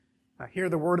Hear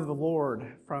the word of the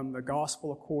Lord from the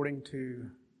Gospel according to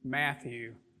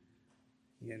Matthew.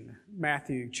 In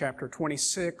Matthew chapter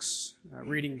 26,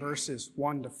 reading verses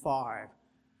 1 to 5.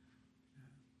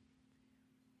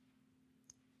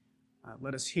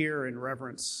 Let us hear in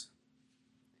reverence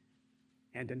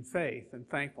and in faith and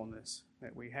thankfulness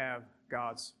that we have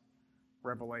God's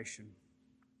revelation.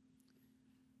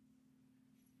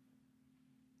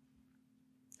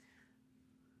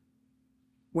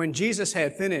 When Jesus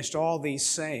had finished all these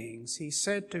sayings, he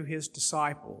said to his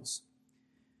disciples,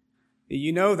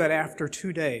 "You know that after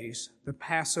 2 days the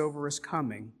Passover is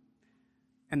coming,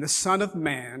 and the Son of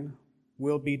Man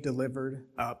will be delivered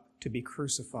up to be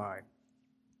crucified."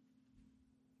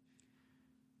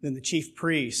 Then the chief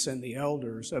priests and the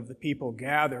elders of the people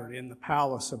gathered in the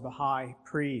palace of the high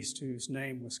priest, whose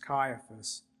name was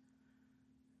Caiaphas,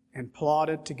 and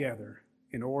plotted together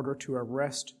in order to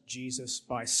arrest Jesus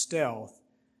by stealth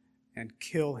and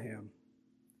kill him.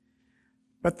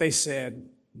 But they said,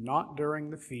 "Not during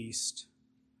the feast,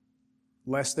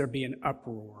 lest there be an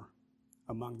uproar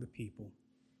among the people."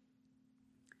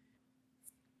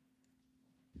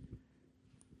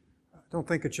 I don't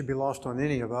think it should be lost on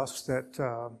any of us that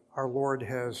our Lord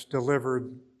has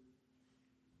delivered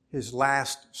his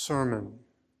last sermon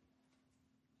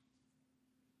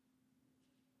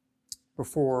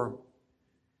before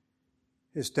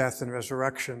his death and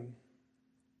resurrection.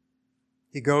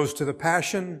 He goes to the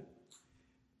passion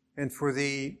and for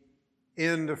the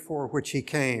end for which he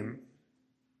came.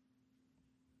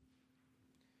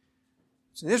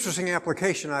 It's an interesting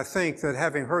application, I think, that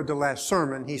having heard the last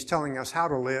sermon, he's telling us how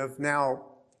to live.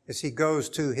 Now, as he goes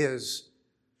to his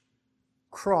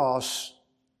cross,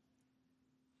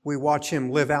 we watch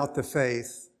him live out the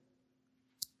faith.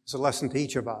 It's a lesson to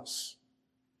each of us.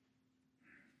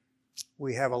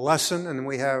 We have a lesson and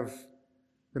we have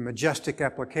the majestic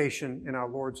application in our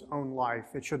Lord's own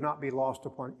life. It should not be lost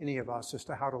upon any of us as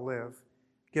to how to live,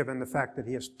 given the fact that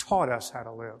he has taught us how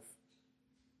to live.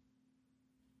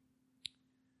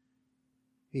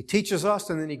 He teaches us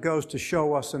and then he goes to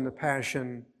show us in the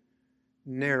Passion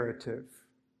narrative.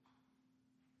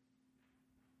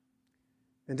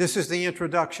 And this is the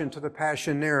introduction to the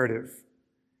Passion narrative.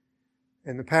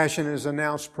 And the Passion is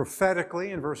announced prophetically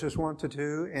in verses 1 to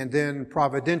 2 and then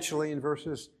providentially in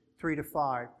verses 3 to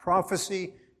 5.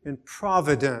 Prophecy and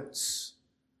providence,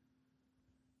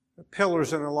 the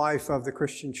pillars in the life of the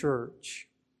Christian church.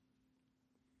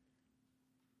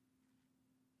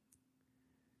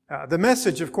 The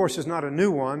message, of course, is not a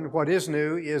new one. What is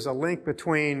new is a link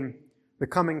between the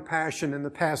coming Passion and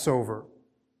the Passover.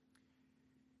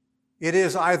 It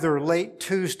is either late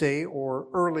Tuesday or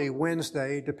early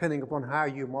Wednesday, depending upon how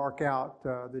you mark out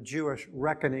the Jewish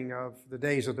reckoning of the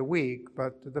days of the week,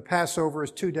 but the Passover is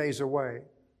 2 days away.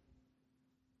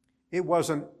 It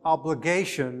was an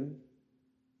obligation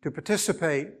to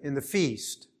participate in the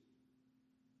feast.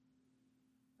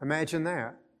 Imagine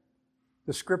that.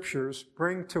 The Scriptures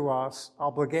bring to us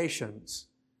obligations.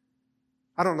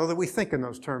 I don't know that we think in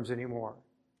those terms anymore.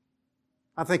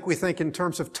 I think we think in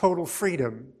terms of total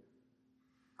freedom.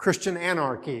 Christian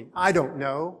anarchy. I don't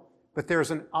know, but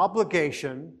there's an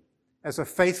obligation as a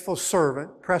faithful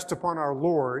servant pressed upon our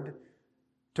Lord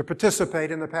to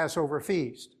participate in the Passover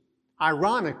feast.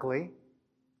 Ironically,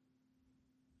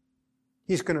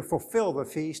 he's going to fulfill the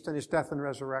feast in his death and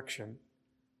resurrection.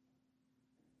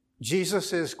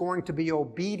 Jesus is going to be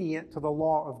obedient to the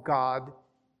law of God,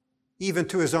 even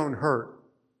to his own hurt.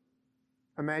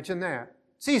 Imagine that.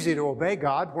 It's easy to obey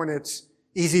God when it's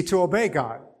easy to obey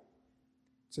God.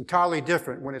 It's entirely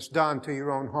different when it's done to your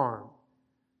own harm.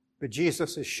 But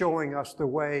Jesus is showing us the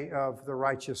way of the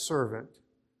righteous servant.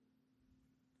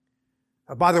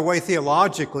 By the way,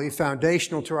 theologically,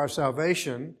 foundational to our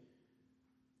salvation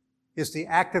is the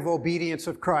active obedience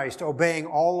of Christ, obeying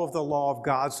all of the law of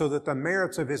God so that the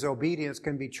merits of his obedience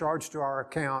can be charged to our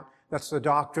account. That's the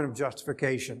doctrine of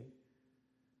justification.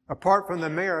 Apart from the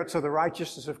merits of the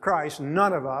righteousness of Christ,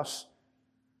 none of us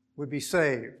would be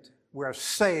saved. We are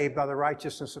saved by the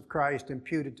righteousness of Christ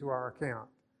imputed to our account.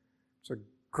 It's a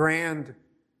grand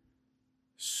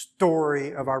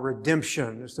story of our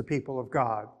redemption as the people of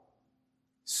God.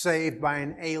 Saved by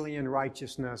an alien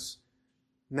righteousness,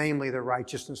 namely the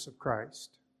righteousness of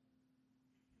Christ.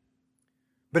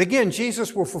 But again,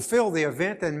 Jesus will fulfill the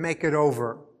event and make it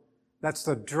over. That's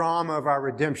the drama of our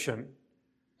redemption.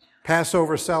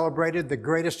 Passover celebrated the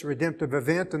greatest redemptive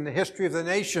event in the history of the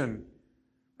nation.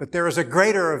 But there is a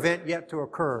greater event yet to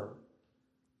occur.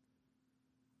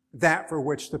 That for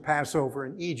which the Passover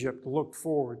in Egypt looked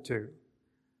forward to.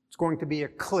 It's going to be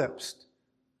eclipsed.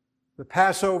 The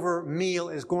Passover meal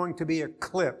is going to be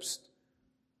eclipsed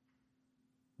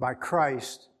by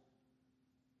Christ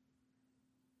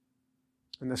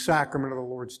in the sacrament of the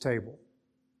Lord's table.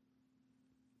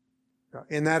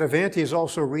 In that event, he is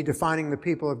also redefining the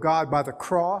people of God by the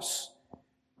cross,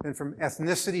 and from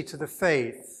ethnicity to the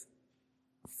faith.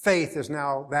 Faith is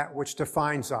now that which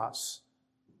defines us,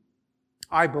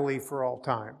 I believe, for all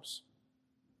times.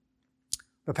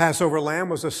 The Passover lamb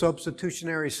was a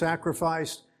substitutionary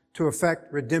sacrifice to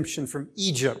effect redemption from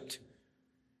Egypt.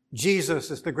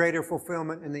 Jesus is the greater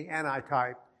fulfillment in the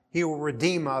antitype. He will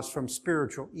redeem us from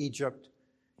spiritual Egypt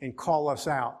and call us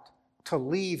out to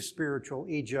leave spiritual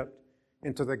Egypt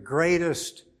into the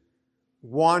greatest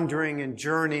wandering and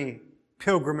journey,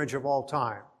 pilgrimage of all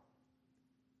time.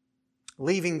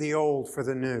 Leaving the old for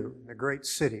the new, the great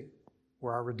city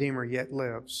where our Redeemer yet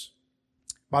lives.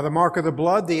 By the mark of the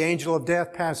blood, the angel of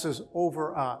death passes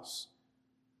over us.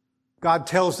 God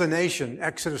tells the nation,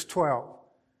 Exodus 12,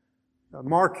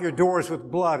 mark your doors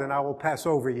with blood and I will pass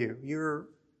over you.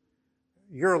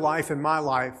 Your life and my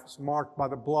life is marked by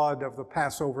the blood of the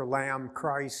Passover lamb,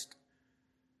 Christ,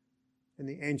 and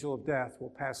the angel of death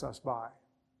will pass us by.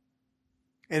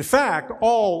 In fact,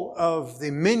 all of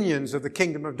the minions of the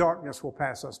kingdom of darkness will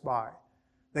pass us by.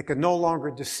 They can no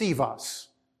longer deceive us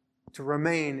to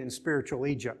remain in spiritual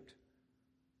Egypt.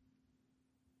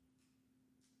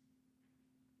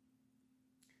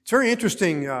 It's very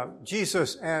interesting,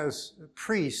 Jesus as a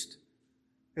priest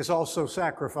is also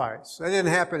sacrificed. That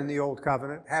didn't happen in the Old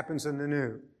Covenant, it happens in the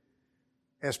New.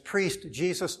 As priest,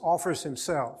 Jesus offers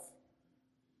himself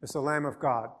as the Lamb of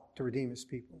God to redeem his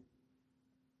people.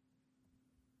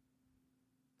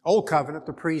 Old Covenant,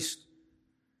 the priest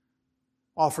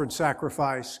offered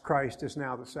sacrifice. Christ is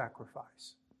now the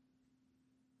sacrifice.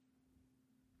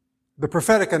 The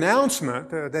prophetic announcement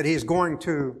that he's going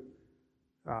to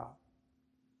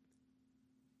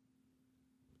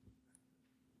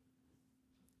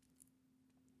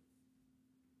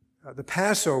the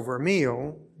Passover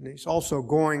meal, and he's also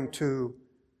going to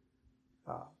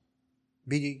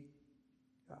be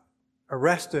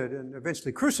arrested and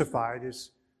eventually crucified,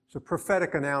 is a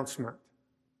prophetic announcement.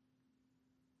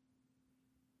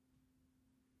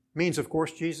 Means, of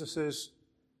course, Jesus is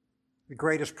the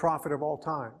greatest prophet of all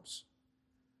times,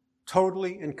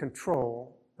 totally in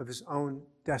control of his own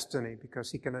destiny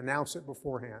because he can announce it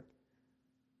beforehand.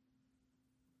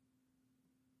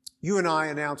 You and I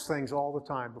announce things all the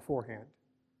time beforehand.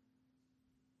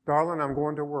 Darling, I'm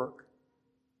going to work.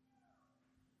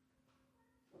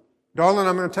 Darling,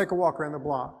 I'm going to take a walk around the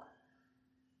block.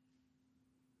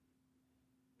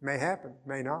 May happen,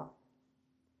 may not.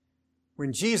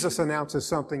 When Jesus announces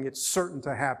something, it's certain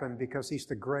to happen because he's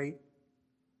the great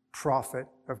prophet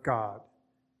of God.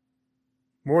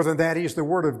 More than that, he's the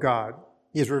Word of God.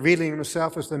 He is revealing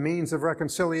himself as the means of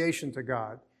reconciliation to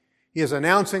God. He is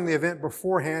announcing the event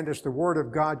beforehand as the Word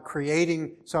of God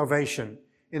creating salvation.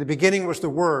 In the beginning was the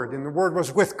Word, and the Word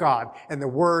was with God, and the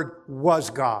Word was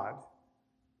God.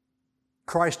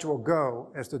 Christ will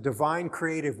go as the divine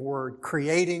creative Word,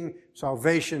 creating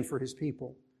salvation for his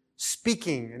people,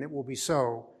 speaking, and it will be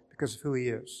so because of who he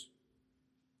is.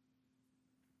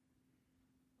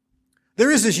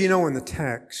 There is, as you know in the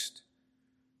text,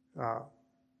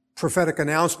 prophetic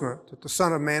announcement that the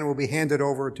Son of Man will be handed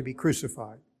over to be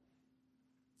crucified.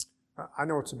 I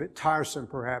know it's a bit tiresome,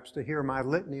 perhaps, to hear my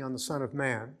litany on the Son of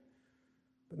Man.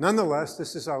 But nonetheless,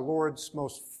 this is our Lord's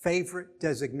most favorite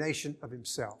designation of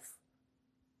himself.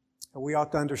 And we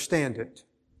ought to understand it.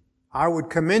 I would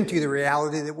commend to you the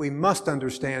reality that we must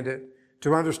understand it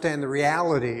to understand the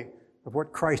reality of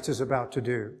what Christ is about to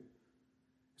do.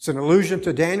 It's an allusion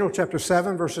to Daniel chapter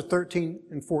 7, verses 13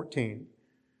 and 14.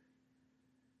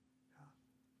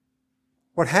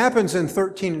 What happens in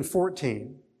 13 and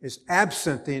 14 is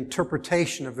absent the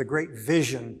interpretation of the great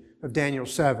vision of Daniel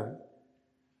 7,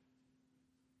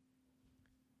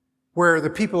 where the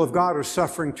people of God are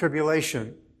suffering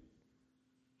tribulation.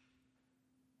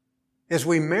 As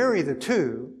we marry the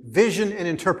two, vision and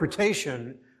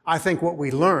interpretation, I think what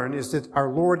we learn is that our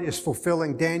Lord is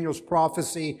fulfilling Daniel's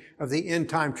prophecy of the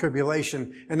end-time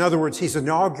tribulation. In other words, he's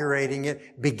inaugurating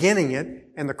it, beginning it,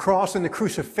 and the cross and the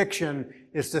crucifixion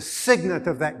is the signet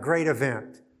of that great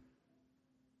event.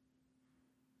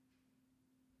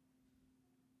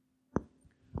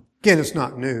 Again, it's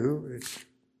not new,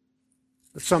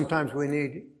 but sometimes we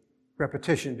need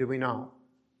repetition, do we not,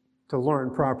 to learn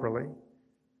properly.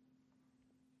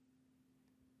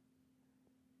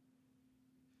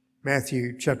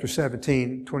 Matthew chapter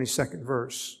 17, 22nd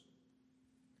verse.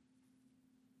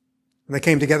 When they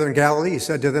came together in Galilee, he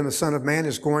said to them, the Son of Man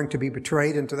is going to be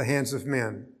betrayed into the hands of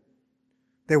men.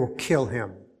 They will kill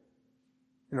him.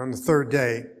 And on the third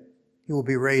day, he will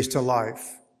be raised to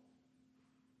life.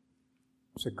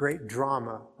 It's a great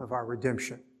drama of our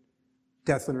redemption,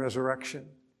 death and resurrection.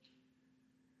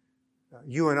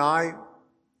 You and I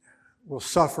will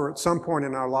suffer at some point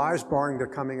in our lives, barring the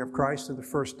coming of Christ and the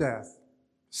first death.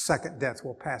 Second death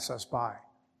will pass us by.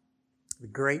 The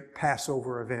great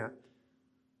Passover event.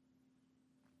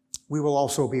 We will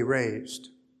also be raised.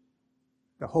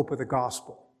 The hope of the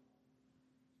gospel.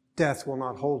 Death will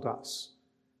not hold us.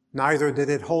 Neither did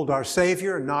it hold our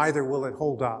Savior, neither will it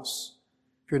hold us.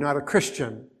 If you're not a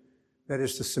Christian, that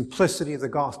is the simplicity of the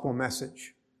gospel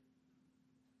message.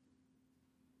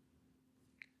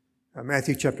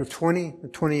 Matthew chapter 20, the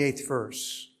 28th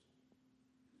verse.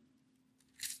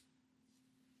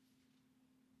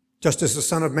 Just as the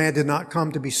Son of Man did not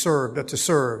come to be served, but to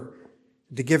serve,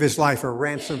 to give his life a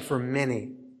ransom for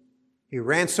many. He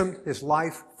ransomed his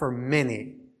life for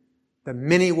many. The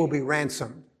many will be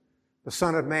ransomed. The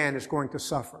Son of Man is going to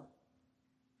suffer.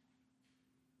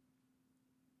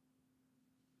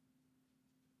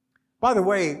 By the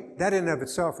way, that in and of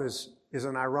itself is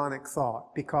an ironic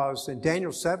thought, because in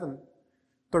Daniel 7,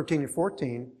 13 and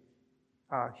 14,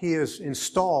 he is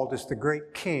installed as the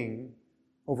great king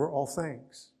over all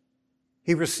things.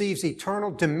 He receives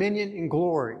eternal dominion and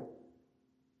glory.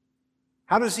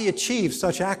 How does he achieve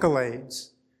such accolades?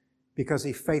 Because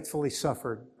he faithfully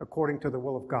suffered according to the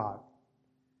will of God.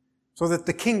 So that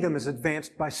the kingdom is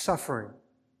advanced by suffering.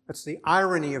 That's the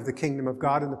irony of the kingdom of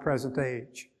God in the present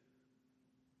age.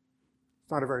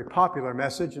 It's not a very popular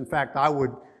message. In fact, I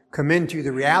would commend to you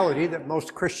the reality that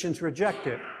most Christians reject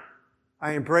it.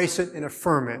 I embrace it and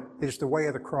affirm it. It is the way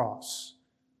of the cross.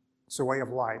 It's the way of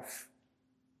life.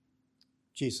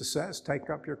 Jesus says, take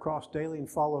up your cross daily and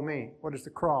follow me. What is the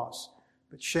cross?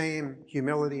 But shame,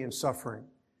 humility, and suffering.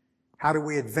 How do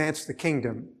we advance the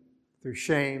kingdom? Through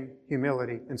shame,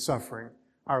 humility, and suffering.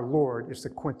 Our Lord is the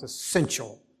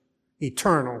quintessential,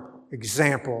 eternal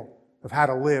example of how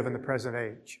to live in the present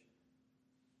age.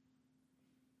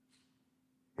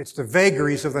 It's the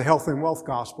vagaries of the health and wealth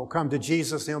gospel. Come to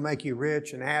Jesus, He'll make you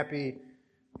rich and happy,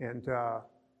 and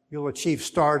you'll achieve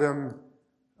stardom.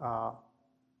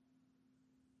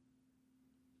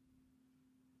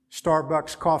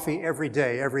 Starbucks coffee every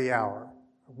day, every hour.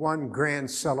 One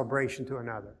grand celebration to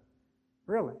another.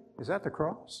 Really? Is that the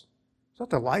cross? Is that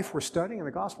the life we're studying in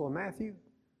the Gospel of Matthew?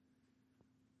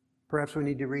 Perhaps we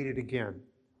need to read it again.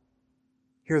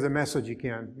 Hear the message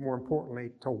again. More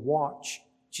importantly, to watch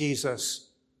Jesus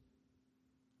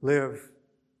live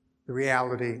the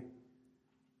reality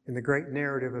in the great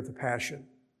narrative of the Passion.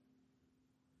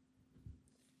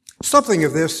 Something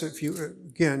of this, if you,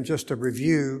 again, just to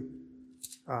review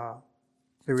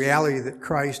the reality that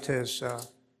Christ has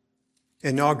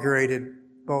inaugurated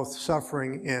both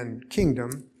suffering and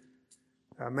kingdom.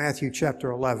 Matthew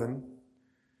chapter 11,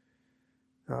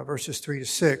 verses 3 to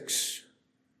 6.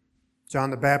 John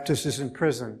the Baptist is in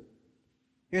prison.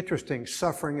 Interesting,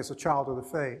 suffering as a child of the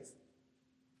faith.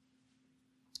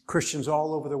 Christians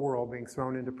all over the world being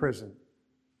thrown into prison.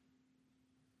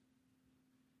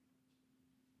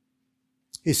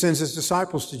 He sends his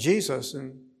disciples to Jesus,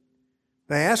 and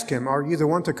they ask him, are you the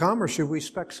one to come, or should we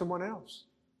expect someone else?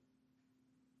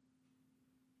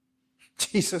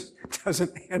 Jesus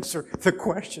doesn't answer the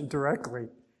question directly.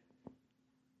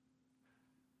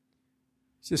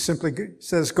 He just simply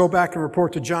says, go back and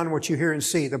report to John what you hear and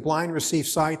see. The blind receive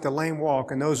sight, the lame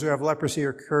walk, and those who have leprosy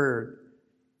are cured.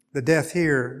 The deaf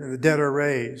hear, and the dead are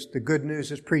raised. The good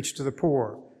news is preached to the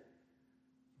poor.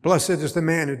 Blessed is the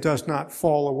man who does not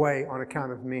fall away on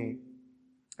account of me.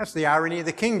 That's the irony of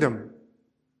the kingdom.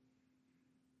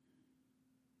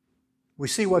 We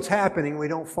see what's happening, we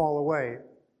don't fall away.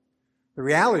 The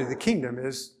reality of the kingdom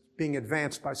is being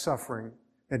advanced by suffering,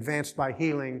 advanced by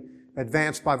healing,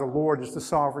 advanced by the Lord as the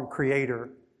sovereign creator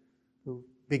who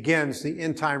begins the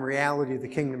end-time reality of the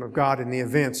kingdom of God in the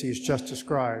events He's just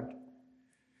described.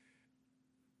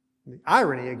 The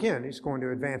irony, again, He's going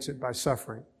to advance it by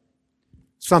suffering.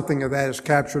 Something of that is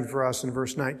captured for us in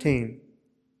verse 19.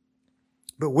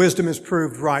 But wisdom is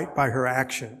proved right by her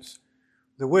actions.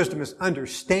 The wisdom is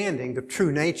understanding the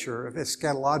true nature of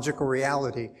eschatological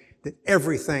reality, that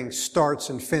everything starts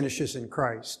and finishes in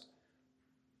Christ.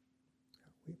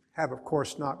 We have, of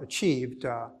course, not achieved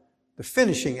the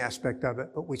finishing aspect of it,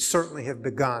 but we certainly have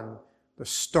begun the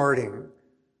starting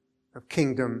of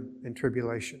kingdom and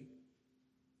tribulation.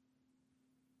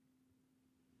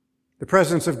 The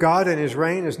presence of God and His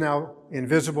reign is now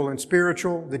invisible and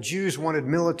spiritual. The Jews wanted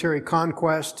military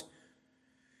conquest,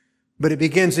 but it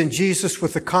begins in Jesus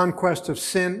with the conquest of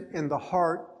sin in the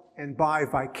heart and by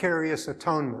vicarious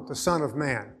atonement, the Son of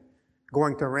Man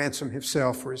going to ransom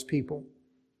Himself for His people.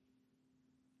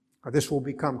 This will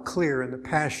become clear in the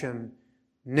Passion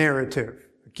narrative.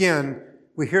 Again,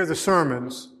 we hear the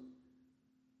sermons,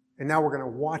 and now we're going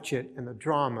to watch it in the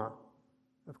drama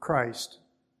of Christ.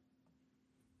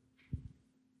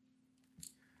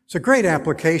 It's a great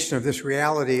application of this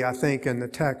reality, I think, in the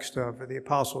text of the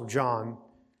Apostle John.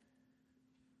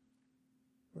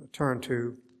 We'll turn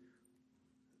to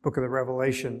the book of the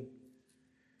Revelation,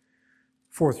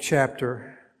 4th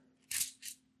chapter,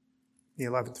 the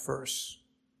 11th verse.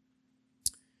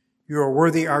 You are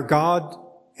worthy, our God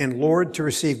and Lord, to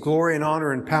receive glory and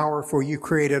honor and power, for you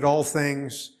created all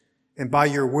things, and by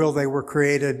your will they were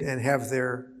created and have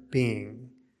their being.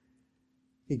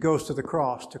 He goes to the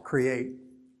cross to create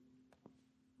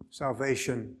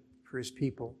salvation for his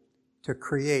people, to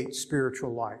create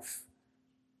spiritual life.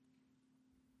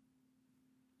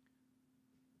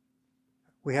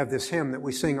 We have this hymn that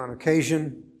we sing on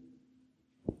occasion,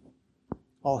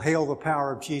 All hail the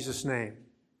power of Jesus' name.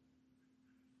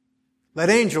 Let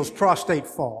angels prostrate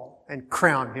fall and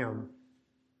crown him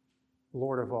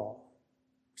Lord of all.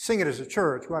 Sing it as a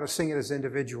church. We ought to sing it as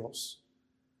individuals.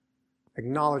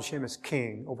 Acknowledge him as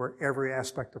King over every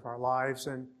aspect of our lives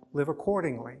and live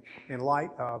accordingly in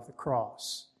light of the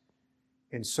cross.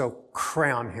 And so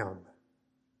crown him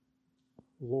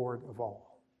Lord of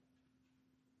all.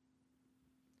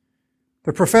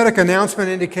 The prophetic announcement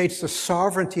indicates the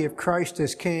sovereignty of Christ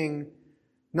as King,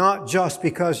 not just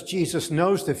because Jesus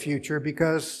knows the future,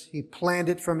 because he planned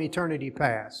it from eternity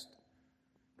past.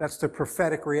 That's the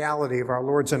prophetic reality of our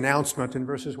Lord's announcement in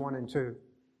verses 1 and 2.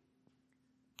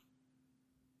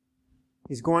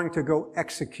 He's going to go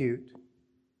execute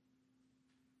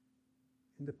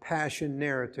in the passion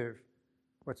narrative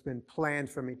what's been planned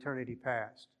from eternity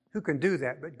past. Who can do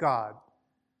that but God?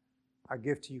 I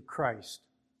give to you Christ,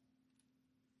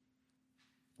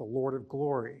 the Lord of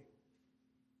glory.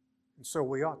 And so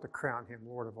we ought to crown him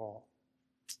Lord of all.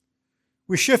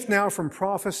 We shift now from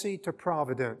prophecy to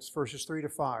providence, verses 3 to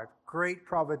 5. Great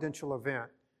providential event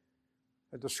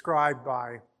described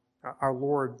by our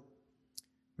Lord,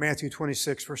 Matthew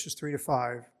 26, verses 3 to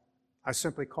 5. I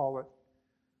simply call it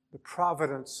the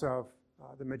providence of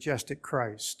the majestic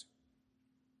Christ.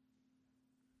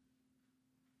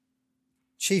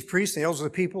 Chief priests, the elders of the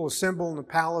people, assemble in the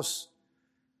palace.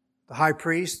 The high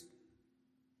priest,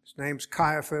 his name's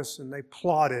Caiaphas, and they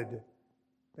plotted.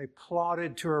 They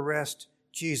plotted to arrest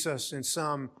Jesus in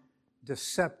some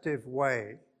deceptive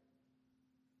way.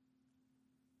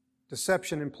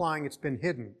 Deception implying it's been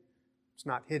hidden. It's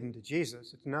not hidden to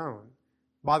Jesus, it's known.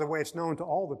 By the way, it's known to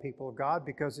all the people of God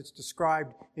because it's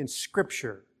described in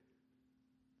Scripture.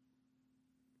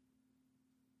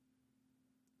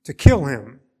 To kill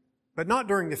him, but not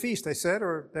during the feast, they said,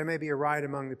 or there may be a riot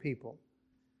among the people.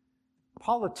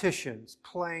 Politicians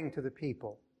playing to the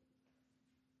people.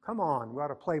 Come on, we ought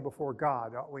to play before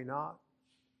God, ought we not?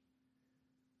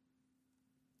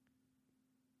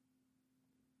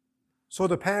 So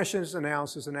the Passion is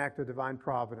announced as an act of divine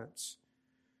providence.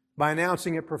 By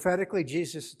announcing it prophetically,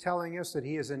 Jesus is telling us that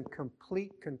he is in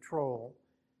complete control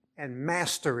and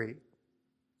mastery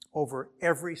over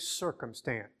every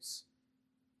circumstance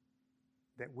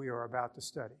that we are about to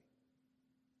study.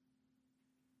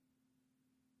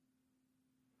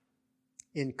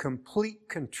 In complete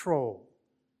control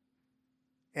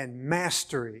and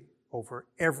mastery over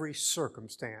every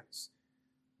circumstance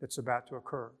that's about to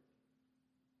occur.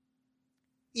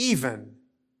 Even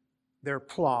their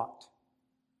plot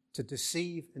to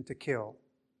deceive and to kill.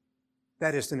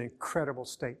 That is an incredible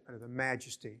statement of the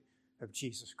majesty of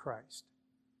Jesus Christ.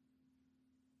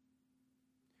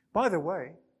 By the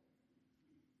way,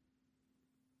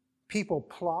 people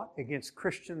plot against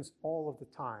Christians all of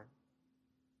the time.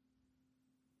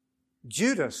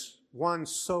 Judas, one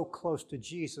so close to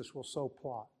Jesus, will so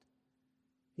plot.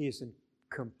 He is in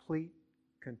complete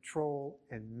control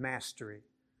and mastery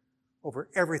over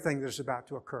everything that is about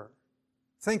to occur.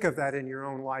 Think of that in your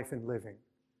own life and living.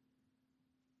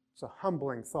 It's a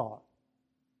humbling thought.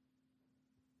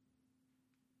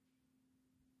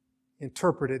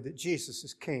 Interpreted that Jesus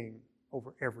is king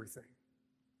over everything.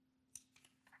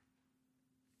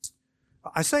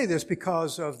 I say this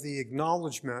because of the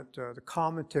acknowledgement, the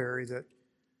commentary that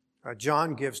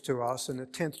John gives to us in the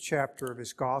 10th chapter of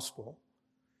his gospel,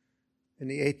 in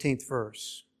the 18th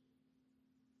verse.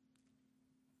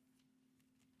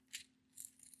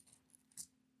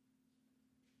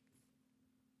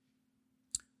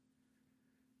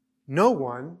 No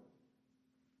one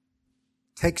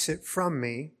takes it from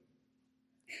me,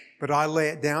 but I lay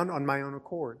it down on my own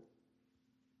accord.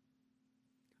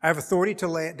 I have authority to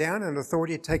lay it down and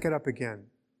authority to take it up again.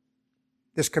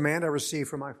 This command I received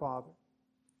from my Father.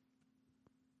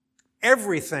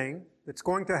 Everything that's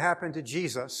going to happen to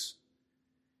Jesus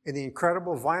in the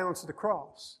incredible violence of the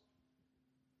cross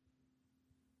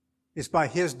is by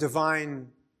His divine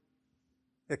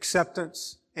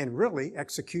acceptance and really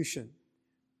execution.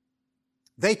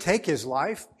 They take His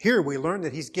life. Here we learn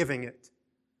that He's giving it.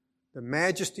 The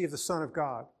majesty of the Son of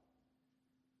God.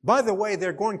 By the way,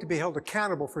 they're going to be held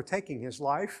accountable for taking His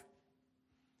life.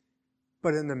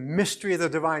 But in the mystery of the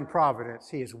divine providence,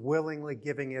 He is willingly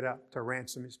giving it up to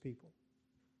ransom His people.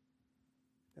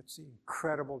 That's the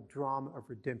incredible drama of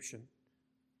redemption.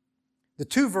 The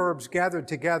two verbs gathered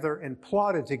together and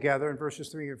plotted together in verses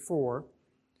 3 and 4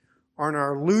 are an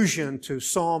allusion to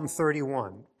Psalm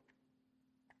 31.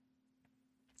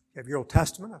 You have your Old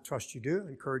Testament, I trust you do. I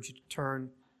encourage you to turn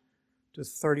to the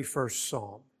 31st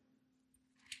Psalm.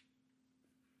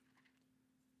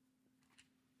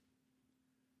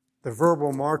 The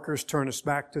verbal markers turn us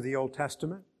back to the Old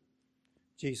Testament.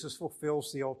 Jesus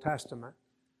fulfills the Old Testament.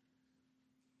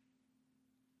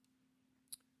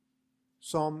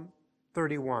 Psalm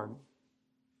 31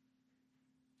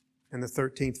 and the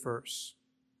 13th verse.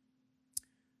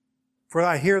 For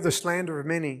I hear the slander of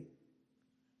many,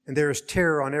 and there is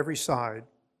terror on every side.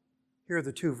 Here are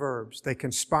the two verbs. They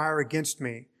conspire against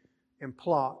me and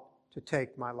plot to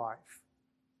take my life.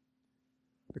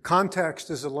 The context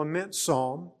is a lament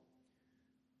psalm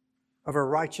of a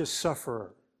righteous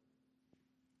sufferer.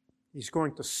 He's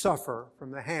going to suffer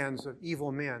from the hands of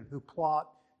evil men who plot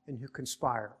and who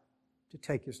conspire to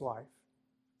take his life.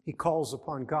 He calls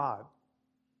upon God.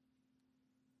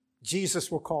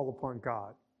 Jesus will call upon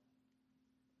God.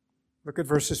 Look at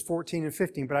verses 14 and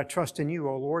 15. But I trust in you,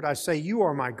 O Lord. I say, you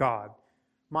are my God.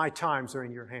 My times are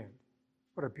in your hand.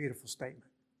 What a beautiful statement.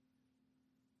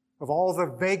 Of all the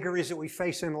vagaries that we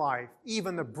face in life,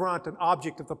 even the brunt and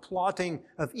object of the plotting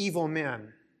of evil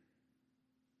men,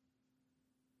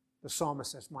 the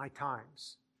psalmist says, my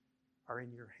times are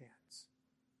in your hands.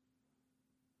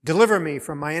 Deliver me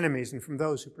from my enemies and from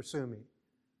those who pursue me.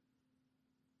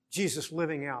 Jesus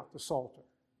living out the Psalter.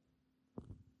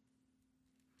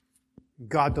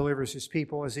 God delivers His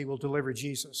people as He will deliver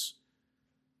Jesus.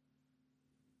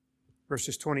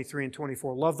 Verses 23 and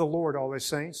 24. Love the Lord, all His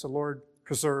saints. The Lord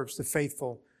preserves the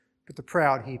faithful, but the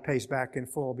proud He pays back in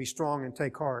full. Be strong and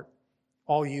take heart,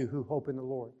 all you who hope in the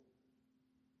Lord.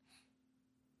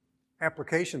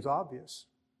 Application's obvious.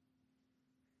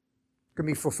 It can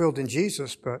be fulfilled in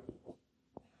Jesus, but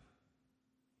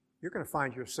you're going to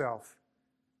find yourself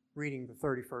reading the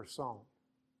 31st Psalm.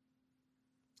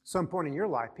 At some point in your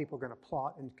life, people are going to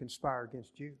plot and conspire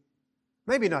against you.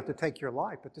 Maybe not to take your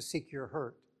life, but to seek your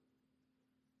hurt.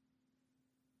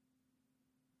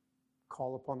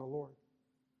 Call upon the Lord.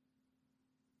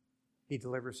 He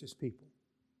delivers His people.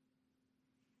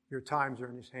 Your times are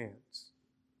in His hands.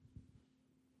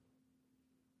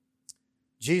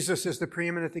 Jesus is the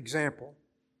preeminent example.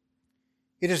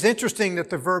 It is interesting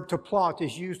that the verb to plot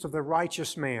is used of the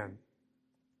righteous man.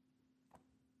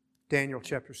 Daniel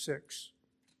chapter 6.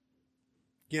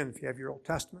 Again, if you have your Old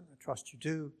Testament, I trust you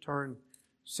do, turn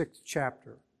 6th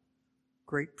chapter.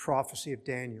 Great prophecy of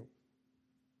Daniel.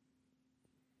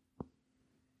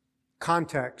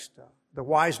 Context, the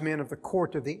wise men of the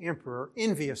court of the emperor,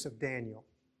 envious of Daniel.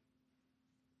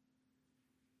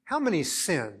 How many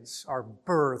sins are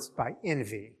birthed by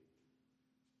envy?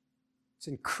 It's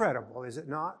incredible, is it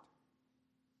not?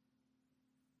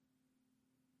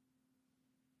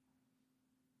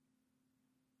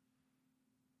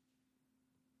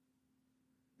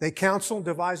 They counsel and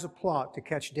devise a plot to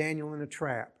catch Daniel in a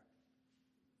trap.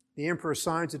 The emperor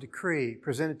signs a decree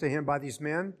presented to him by these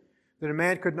men that a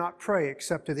man could not pray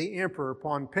except to the emperor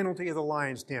upon penalty of the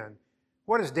lion's den.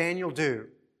 What does Daniel do?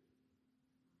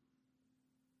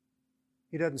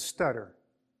 He doesn't stutter.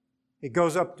 He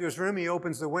goes up to his room, he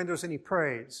opens the windows, and he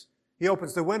prays. He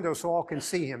opens the window so all can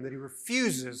see him, that he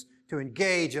refuses to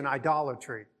engage in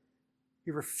idolatry.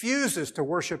 He refuses to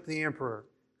worship the emperor,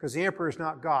 because the emperor is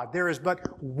not God. There is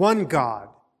but one God.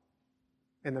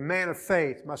 And the man of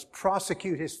faith must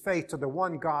prosecute his faith to the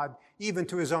one God, even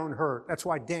to his own hurt. That's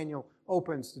why Daniel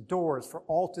opens the doors for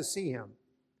all to see him.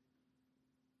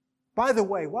 By the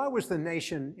way, why was the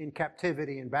nation in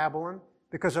captivity in Babylon?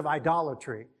 Because of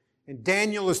idolatry. And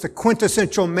Daniel is the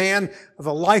quintessential man of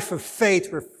a life of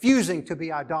faith, refusing to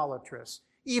be idolatrous,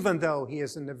 even though he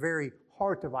is in the very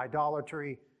heart of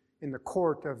idolatry in the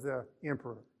court of the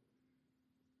emperor.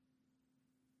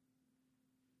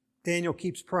 Daniel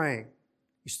keeps praying.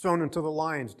 He's thrown into the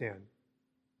lion's den.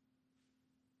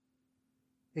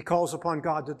 He calls upon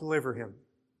God to deliver him.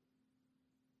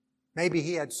 Maybe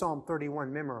he had Psalm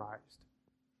 31 memorized.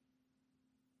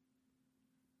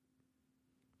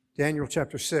 Daniel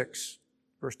chapter 6,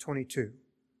 verse 22.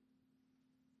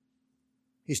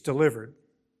 He's delivered.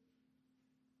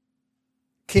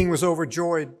 king was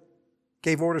overjoyed,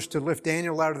 gave orders to lift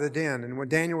Daniel out of the den. And when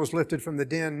Daniel was lifted from the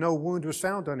den, no wound was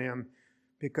found on him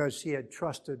because he had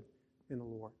trusted in the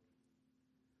Lord.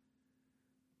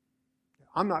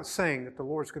 I'm not saying that the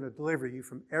Lord's going to deliver you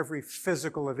from every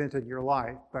physical event in your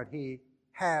life, but He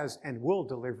has and will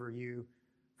deliver you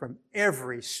from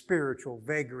every spiritual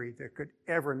vagary that could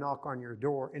ever knock on your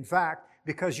door. In fact,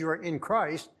 because you are in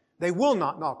Christ, they will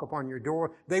not knock upon your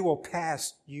door. They will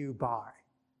pass you by.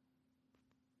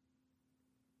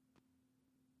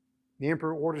 The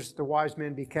emperor orders that the wise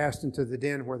men be cast into the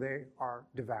den where they are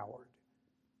devoured.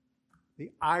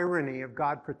 The irony of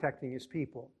God protecting His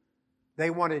people. They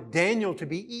wanted Daniel to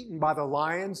be eaten by the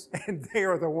lions, and they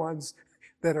are the ones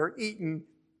that are eaten.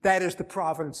 That is the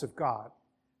providence of God.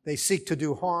 They seek to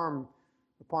do harm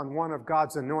upon one of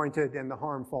God's anointed, and the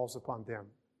harm falls upon them.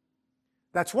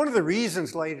 That's one of the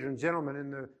reasons, ladies and gentlemen,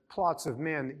 in the plots of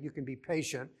men, that you can be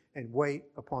patient and wait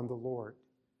upon the Lord.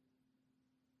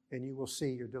 And you will see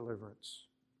your deliverance.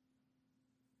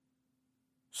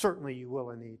 Certainly you will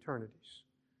in the eternities,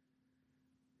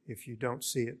 if you don't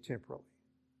see it temporally.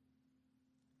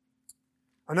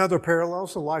 Another parallel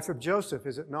is the life of Joseph,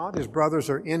 is it not? His brothers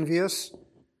are envious.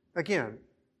 Again,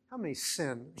 how many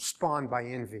sin spawned by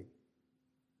envy?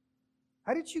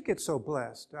 How did you get so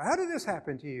blessed? How did this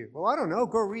happen to you? Well, I don't know.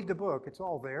 Go read the book. It's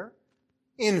all there.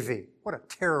 Envy. What a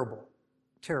terrible,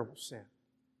 terrible sin.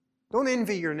 Don't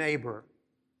envy your neighbor.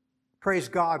 Praise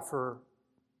God for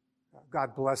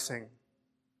God blessing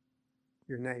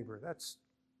your neighbor.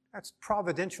 That's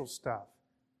providential stuff.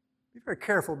 Be very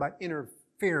careful about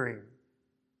interfering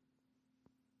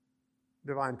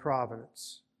divine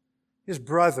providence. His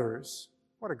brothers,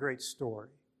 what a great story,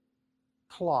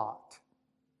 plot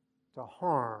to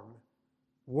harm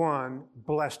one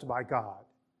blessed by God.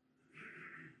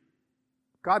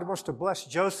 God wants to bless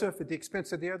Joseph at the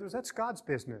expense of the others. That's God's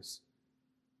business.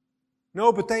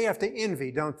 No, but they have to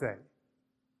envy, don't they?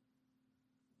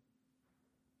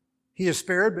 He is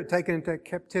spared, but taken into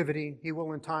captivity. He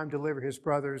will in time deliver his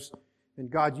brothers, and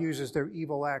God uses their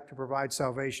evil act to provide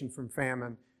salvation from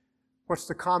famine. What's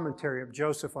the commentary of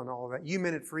Joseph on all of that? You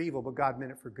meant it for evil, but God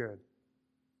meant it for good.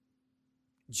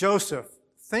 Joseph,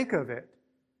 think of it,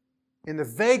 in the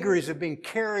vagaries of being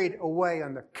carried away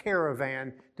on the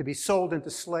caravan to be sold into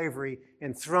slavery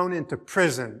and thrown into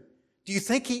prison. Do you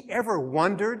think he ever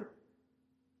wondered,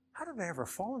 how did I ever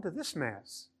fall into this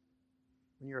mess?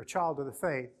 When you're a child of the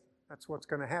faith, that's what's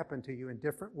going to happen to you in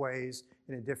different ways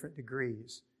and in different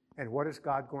degrees. And what is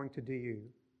God going to do you?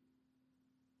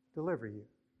 Deliver you.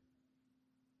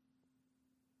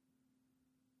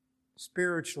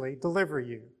 Spiritually deliver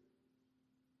you.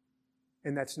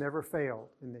 And that's never failed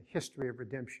in the history of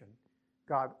redemption.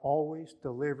 God always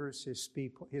delivers His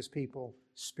people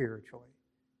spiritually.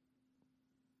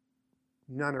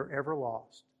 None are ever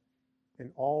lost.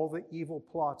 In all the evil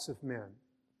plots of men,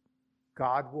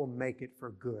 God will make it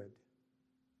for good.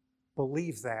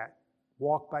 Believe that.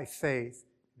 Walk by faith.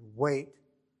 Wait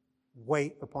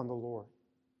upon the Lord.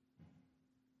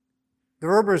 The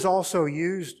Berbers also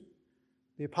used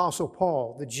the Apostle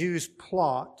Paul, the Jews'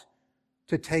 plot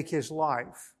to take his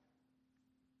life.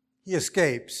 He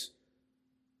escapes.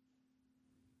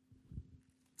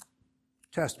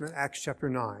 Testament, Acts chapter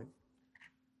 9.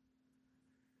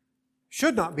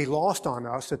 Should not be lost on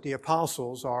us that the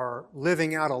apostles are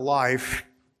living out a life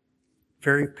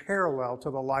very parallel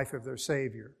to the life of their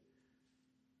Savior.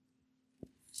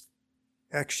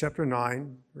 Acts chapter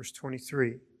 9, verse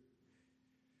 23.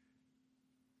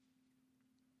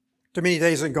 Too many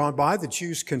days had gone by, the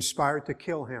Jews conspired to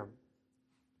kill him.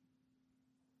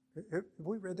 Have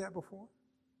we read that before?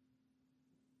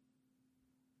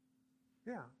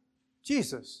 Yeah.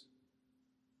 Jesus,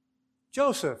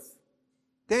 Joseph,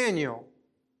 Daniel.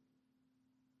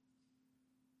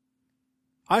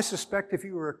 I suspect if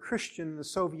you were a Christian in the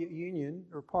Soviet Union,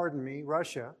 or pardon me,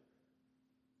 Russia,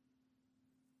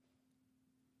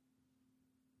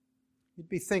 you'd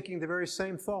be thinking the very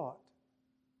same thought.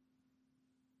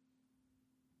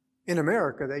 In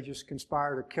America, they just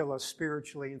conspire to kill us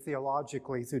spiritually and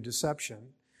theologically through deception.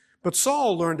 But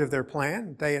Saul learned of their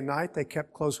plan. Day and night, they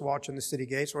kept close watch on the city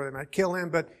gates where they might kill him,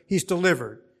 but he's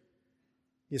delivered.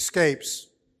 He escapes.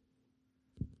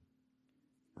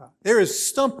 There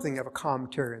is something of a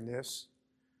commentary in this.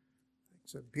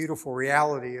 It's a beautiful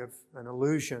reality of an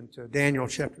allusion to Daniel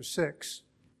chapter 6.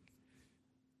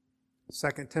 2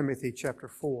 Timothy chapter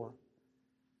 4,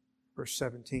 verse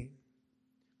 17.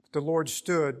 The Lord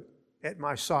stood at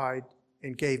my side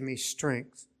and gave me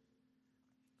strength,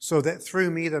 so that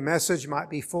through me the message might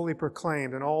be fully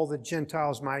proclaimed and all the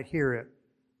Gentiles might hear it.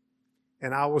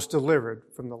 And I was delivered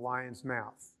from the lion's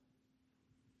mouth.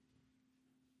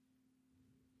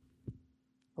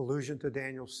 Allusion to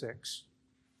Daniel 6.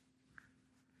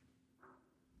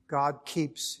 God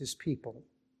keeps His people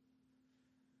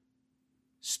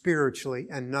spiritually,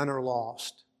 and none are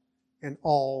lost, and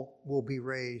all will be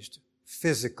raised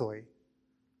physically.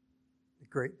 The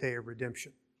great day of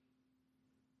redemption.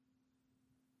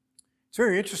 It's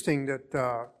very interesting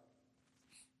that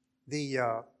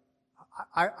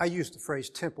I use the phrase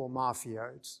temple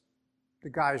mafia. It's the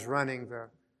guys running the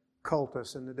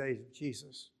cultus in the days of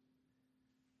Jesus.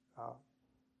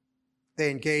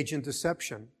 They engage in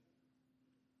deception.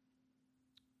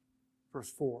 Verse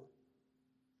 4.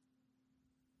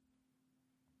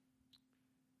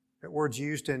 That word's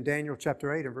used in Daniel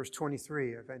chapter 8 and verse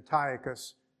 23 of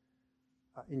Antiochus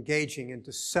engaging in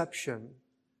deception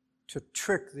to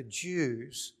trick the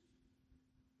Jews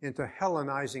into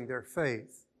Hellenizing their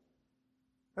faith.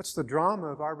 That's the drama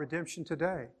of our redemption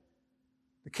today.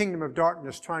 The kingdom of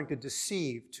darkness trying to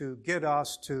deceive, to get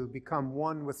us to become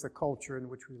one with the culture in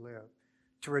which we live,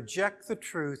 to reject the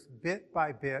truth bit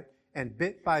by bit,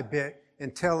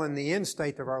 until in the end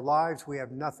state of our lives we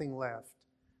have nothing left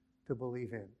to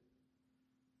believe in.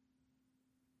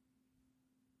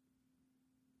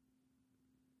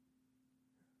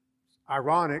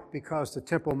 Ironic, because the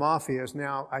temple mafia is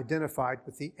now identified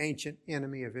with the ancient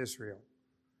enemy of Israel,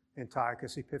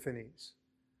 Antiochus Epiphanes.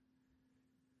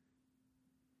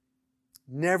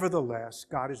 Nevertheless,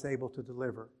 God is able to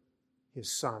deliver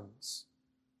His sons.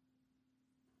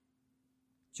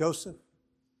 Joseph,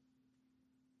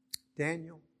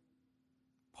 Daniel,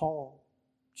 Paul,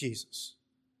 Jesus.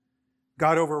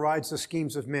 God overrides the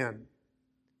schemes of men.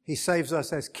 He saves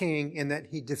us as king in that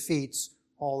He defeats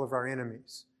all of our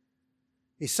enemies.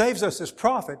 He saves us as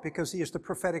prophet because He is the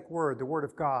prophetic word, the word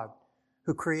of God,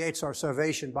 who creates our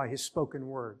salvation by His spoken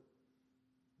word.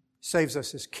 He saves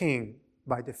us as king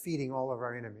by defeating all of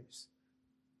our enemies.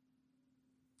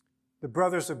 The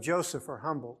brothers of Joseph are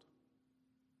humbled.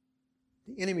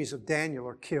 The enemies of Daniel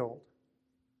are killed.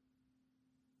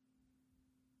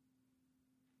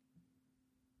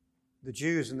 The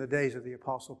Jews in the days of the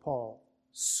Apostle Paul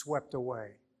swept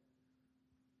away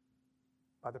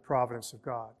by the providence of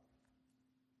God.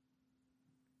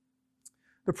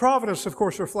 The providence, of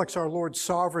course, reflects our Lord's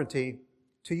sovereignty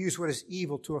to use what is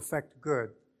evil to effect good.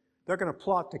 They're going to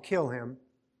plot to kill Him.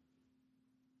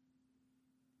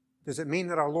 Does it mean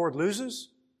that our Lord loses?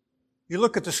 You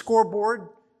look at the scoreboard,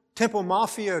 Temple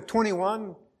Mafia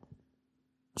 21,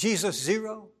 Jesus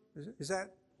 0.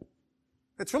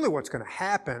 That's really what's going to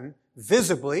happen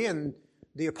visibly, and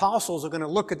the apostles are going to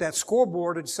look at that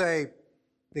scoreboard and say,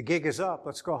 the gig is up,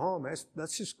 let's go home.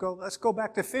 Let's go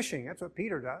back to fishing. That's what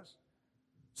Peter does.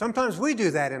 Sometimes we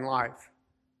do that in life.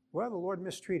 Well, the Lord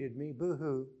mistreated me,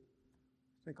 boo-hoo.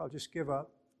 I think I'll just give up.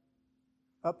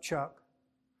 Up chuck,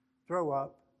 throw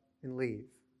up, and leave.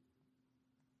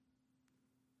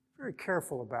 Very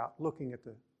careful about looking at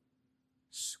the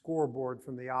scoreboard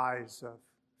from the eyes of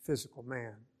physical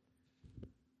man.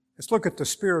 Let's look at the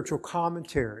spiritual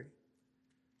commentary.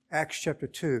 Acts chapter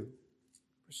 2,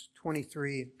 verses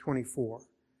 23 and 24.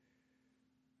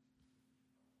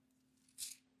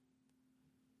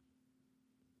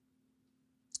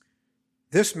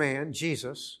 This man,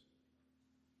 Jesus,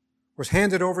 was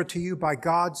handed over to you by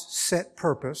God's set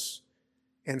purpose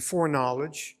and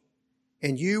foreknowledge,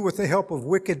 and you, with the help of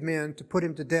wicked men, to put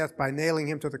Him to death by nailing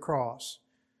Him to the cross.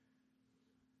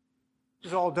 This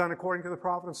is all done according to the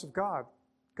providence of God.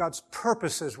 God's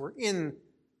purposes were in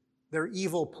their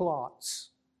evil plots.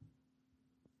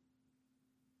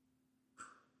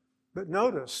 But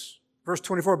notice, verse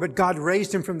 24, but God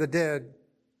raised Him from the dead,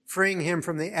 freeing Him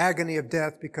from the agony of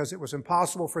death, because it was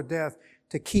impossible for death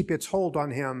to keep its hold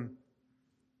on Him.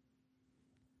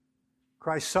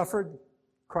 Christ suffered,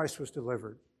 Christ was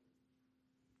delivered.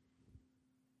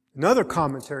 Another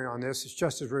commentary on this is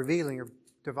just as revealing of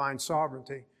divine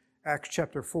sovereignty. Acts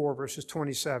chapter 4, verses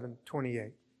 27,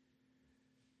 28.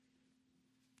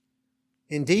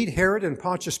 Indeed, Herod and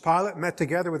Pontius Pilate met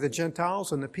together with the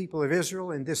Gentiles and the people of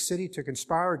Israel in this city to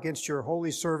conspire against your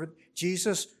holy servant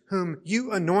Jesus, whom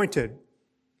you anointed.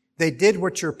 They did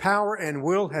what your power and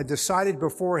will had decided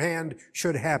beforehand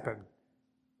should happen.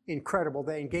 Incredible.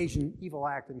 They engaged in an evil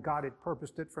act, and God had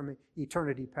purposed it from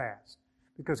eternity past,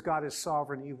 because God is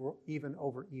sovereign even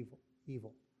over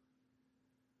evil.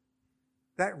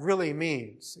 That really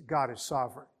means that God is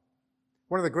sovereign.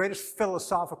 One of the greatest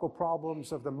philosophical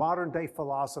problems of the modern day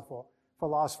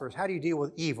philosophers, how do you deal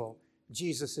with evil?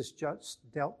 Jesus has just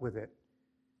dealt with it.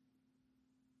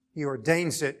 He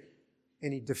ordains it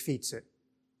and He defeats it.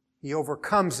 He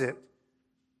overcomes it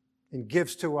and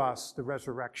gives to us the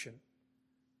resurrection.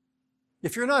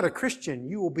 If you're not a Christian,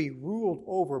 you will be ruled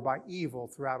over by evil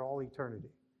throughout all eternity.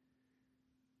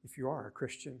 if you are a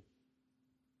Christian,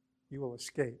 you will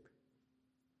escape.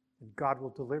 And God will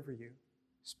deliver you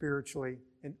spiritually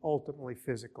and ultimately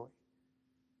physically.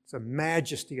 It's the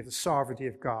majesty of the sovereignty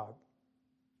of God.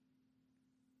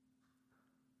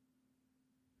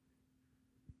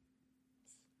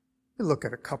 We look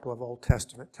at a couple of Old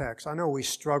Testament texts. I know we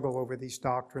struggle over these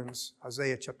doctrines.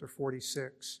 Isaiah chapter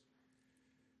 46.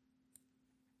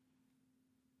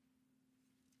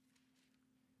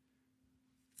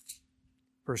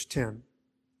 Verse 10.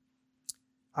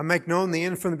 I make known the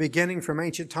end from the beginning, from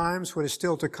ancient times, what is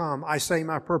still to come. I say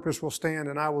my purpose will stand,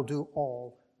 and I will do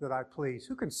all that I please.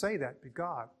 Who can say that but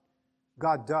God?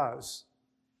 God does.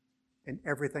 And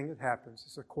everything that happens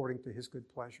is according to His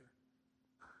good pleasure.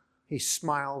 He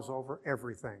smiles over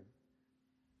everything.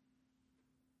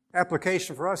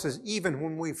 Application for us is even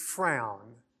when we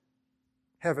frown,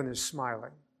 heaven is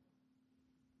smiling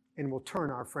and will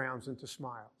turn our frowns into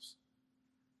smiles.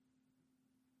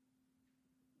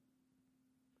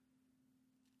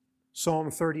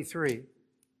 Psalm 33,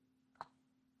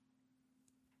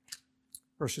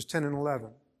 verses 10 and 11.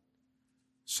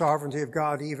 Sovereignty of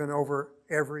God even over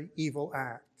every evil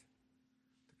act.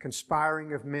 The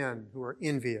conspiring of men who are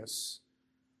envious.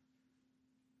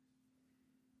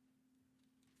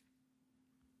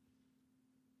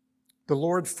 The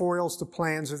Lord foils the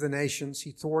plans of the nations.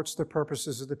 He thwarts the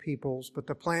purposes of the peoples. But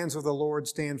the plans of the Lord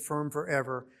stand firm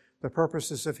forever, the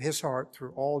purposes of His heart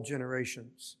through all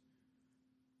generations.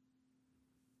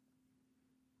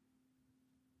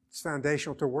 It's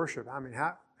foundational to worship. I mean,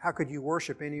 how could you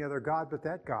worship any other God but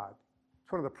that God? It's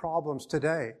one of the problems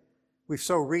today. We've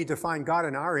so redefined God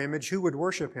in our image. Who would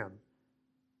worship Him?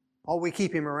 All we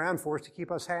keep Him around for is to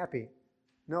keep us happy.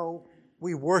 No,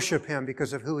 we worship Him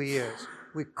because of who He is.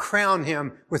 We crown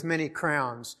Him with many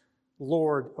crowns,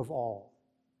 Lord of all.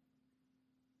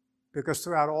 Because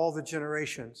throughout all the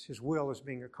generations, His will is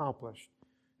being accomplished.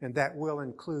 And that will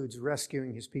includes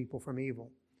rescuing His people from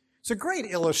evil. It's a great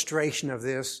illustration of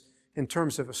this in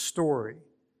terms of a story.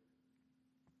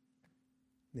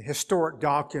 The historic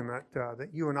document that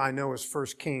you and I know as 1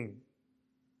 Kings.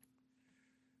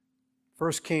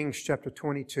 1 Kings chapter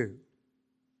 22.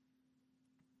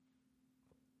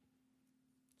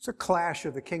 It's a clash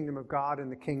of the kingdom of God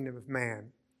and the kingdom of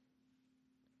man.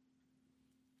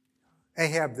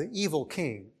 Ahab, the evil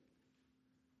king,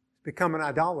 has become an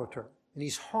idolater, and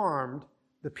he's harmed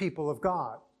the people of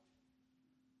God.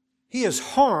 He has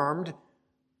harmed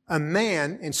a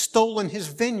man and stolen his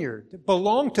vineyard that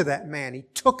belonged to that man. He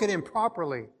took it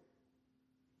improperly.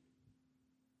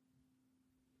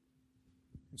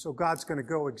 And so God's going to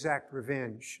go exact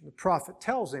revenge. The prophet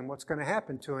tells him what's going to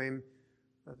happen to him.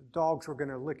 The dogs were going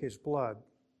to lick his blood.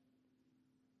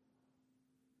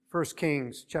 1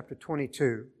 Kings chapter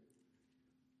 22,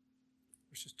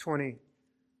 verses 20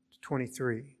 to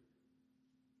 23.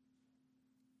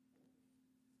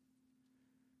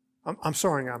 I'm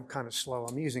sorry I'm kind of slow.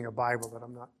 I'm using a Bible that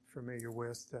I'm not familiar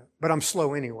with, but I'm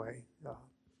slow anyway.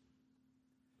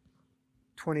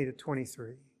 20 to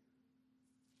 23.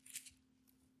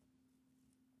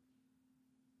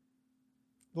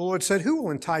 The Lord said, who will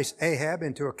entice Ahab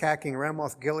into attacking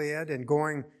Ramoth Gilead and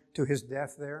going to his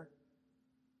death there?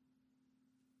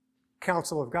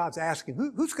 Council of God's asking,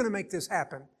 who's going to make this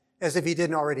happen? As if he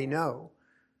didn't already know.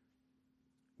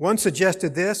 One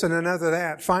suggested this and another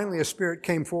that. Finally, a spirit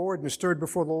came forward and stood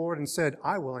before the Lord and said,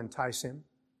 I will entice him.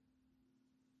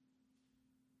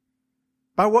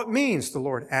 By what means? The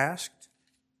Lord asked.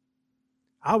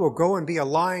 I will go and be a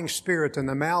lying spirit in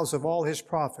the mouths of all his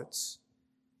prophets.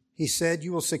 He said,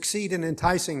 you will succeed in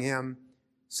enticing him.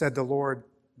 Said the Lord,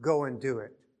 go and do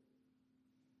it.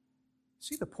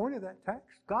 See the point of that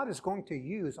text? God is going to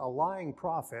use a lying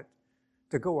prophet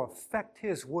to go affect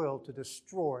His will to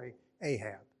destroy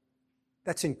Ahab.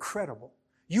 That's incredible.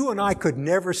 You and I could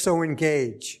never so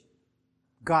engage.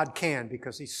 God can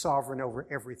because He's sovereign over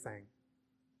everything.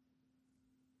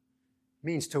 It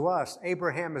means to us,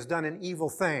 Abraham has done an evil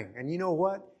thing. And you know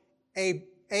what?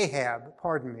 Ahab,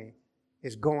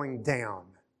 is going down.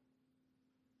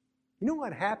 You know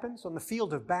what happens on the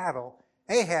field of battle?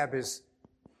 Ahab is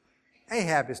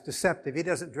deceptive. He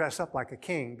doesn't dress up like a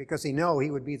king because he knows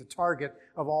he would be the target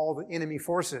of all the enemy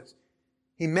forces.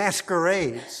 He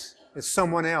masquerades as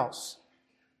someone else.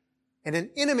 And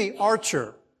an enemy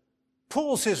archer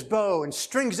pulls his bow and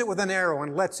strings it with an arrow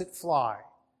and lets it fly.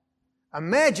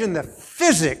 Imagine the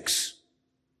physics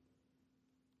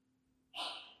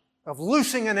of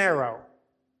loosing an arrow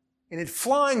and it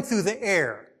flying through the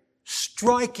air,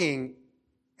 striking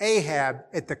Ahab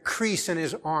at the crease in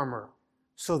his armor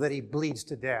so that he bleeds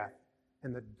to death.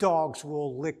 And the dogs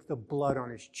will lick the blood on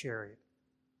his chariot.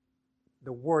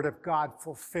 the Word of God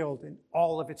fulfilled in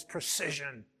all of its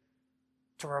precision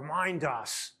to remind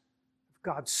us of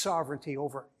God's sovereignty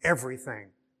over everything.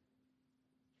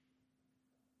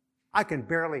 I can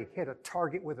barely hit a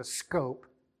target with a scope,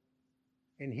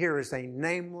 and here is a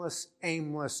nameless,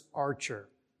 aimless archer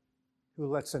who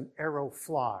lets an arrow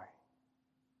fly,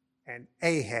 and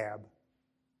Ahab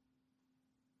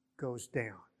goes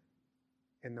down,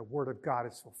 and the Word of God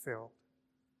is fulfilled.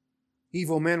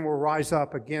 Evil men will rise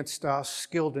up against us,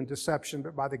 skilled in deception,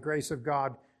 but by the grace of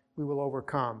God, we will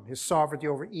overcome. His sovereignty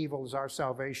over evil is our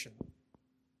salvation.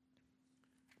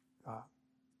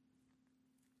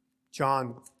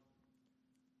 John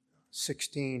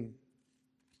 16,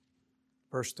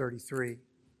 verse 33.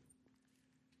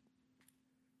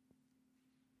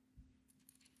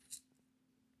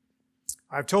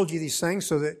 I've told you these things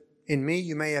so that in me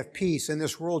you may have peace. In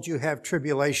this world you have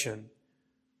tribulation.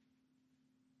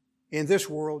 In this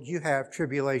world you have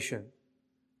tribulation.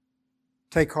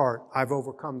 Take heart, I've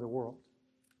overcome the world.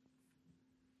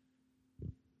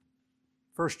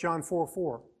 1 John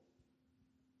 4:4.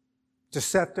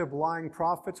 Deceptive, lying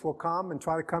prophets will come and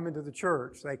try to come into the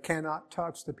church. They cannot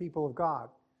touch the people of God.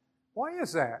 Why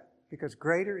is that? Because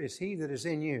greater is He that is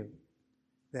in you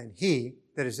than he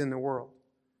that is in the world.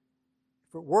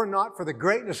 If it were not for the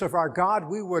greatness of our God,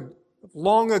 we would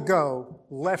long ago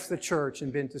left the church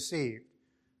and been deceived.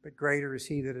 But greater is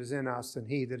He that is in us than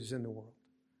he that is in the world.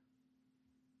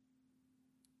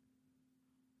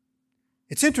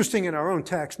 It's interesting in our own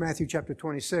text, Matthew chapter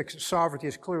 26, sovereignty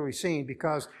is clearly seen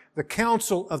because the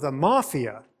counsel of the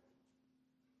mafia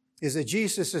is that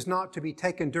Jesus is not to be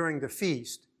taken during the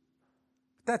feast.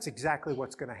 But that's exactly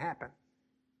what's going to happen.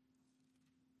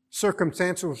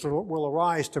 Circumstances will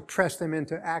arise to press them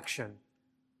into action,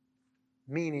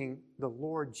 meaning the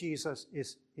Lord Jesus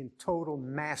is in total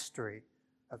mastery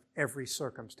of every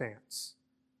circumstance.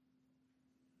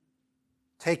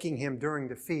 Taking Him during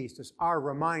the feast is our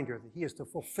reminder that He is the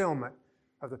fulfillment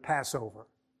of the Passover.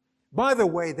 By the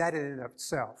way, that in and of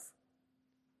itself,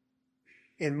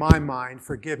 in my mind,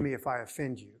 forgive me if I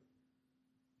offend you,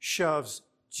 shoves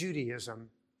Judaism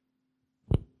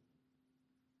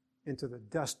into the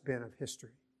dustbin of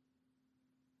history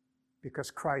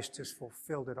because Christ has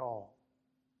fulfilled it all.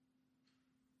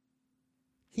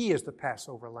 He is the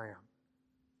Passover lamb.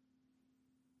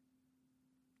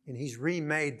 And He's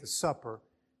remade the supper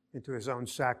into His own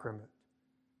sacrament.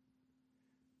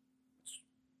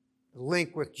 The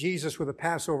link with Jesus with the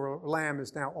Passover lamb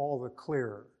is now all the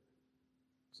clearer.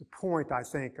 It's a point, I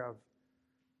think, of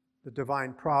the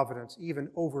divine providence, even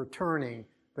overturning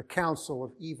the counsel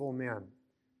of evil men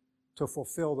to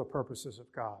fulfill the purposes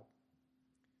of God.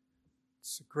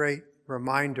 It's a great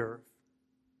reminder.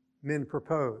 Men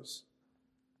propose,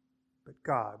 but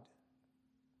God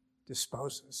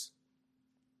disposes.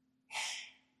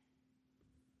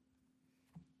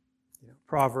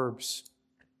 Proverbs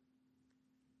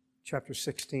chapter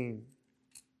 16,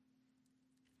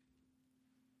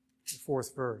 the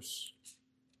 4th verse.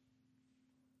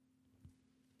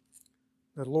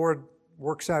 The Lord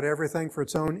works out everything for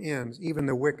its own ends, even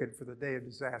the wicked for the day of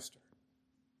disaster.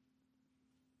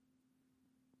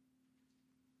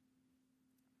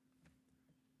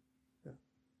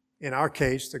 In our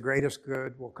case, the greatest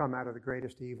good will come out of the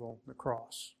greatest evil, the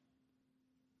cross.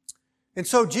 And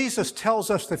so Jesus tells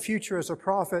us the future as a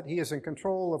prophet. He is in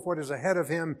control of what is ahead of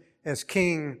Him as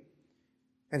King,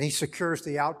 and He secures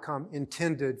the outcome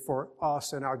intended for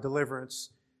us and our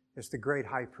deliverance as the great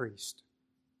high priest.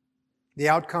 The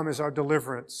outcome is our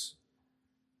deliverance.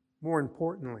 More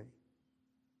importantly,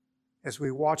 as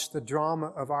we watch the drama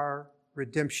of our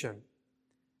redemption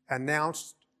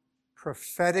announced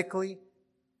prophetically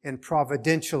and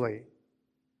providentially,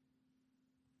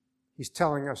 He's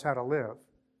telling us how to live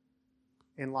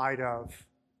in light of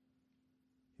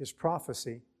His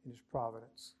prophecy and His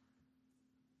providence.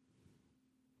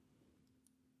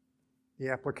 The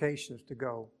application is to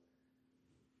go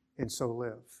and so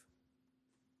live,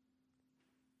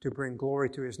 to bring glory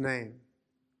to His name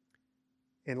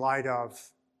in light of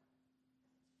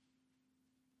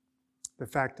the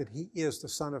fact that He is the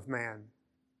Son of Man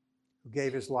who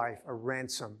gave His life a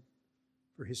ransom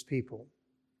for His people.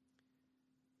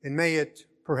 And may it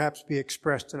perhaps be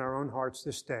expressed in our own hearts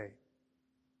this day.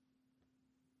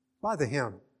 By the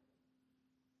hymn,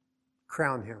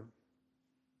 crown Him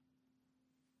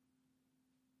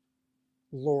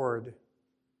Lord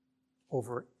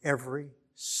over every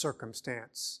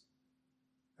circumstance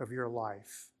of your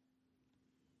life,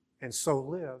 and so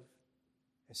live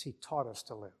as He taught us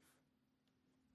to live.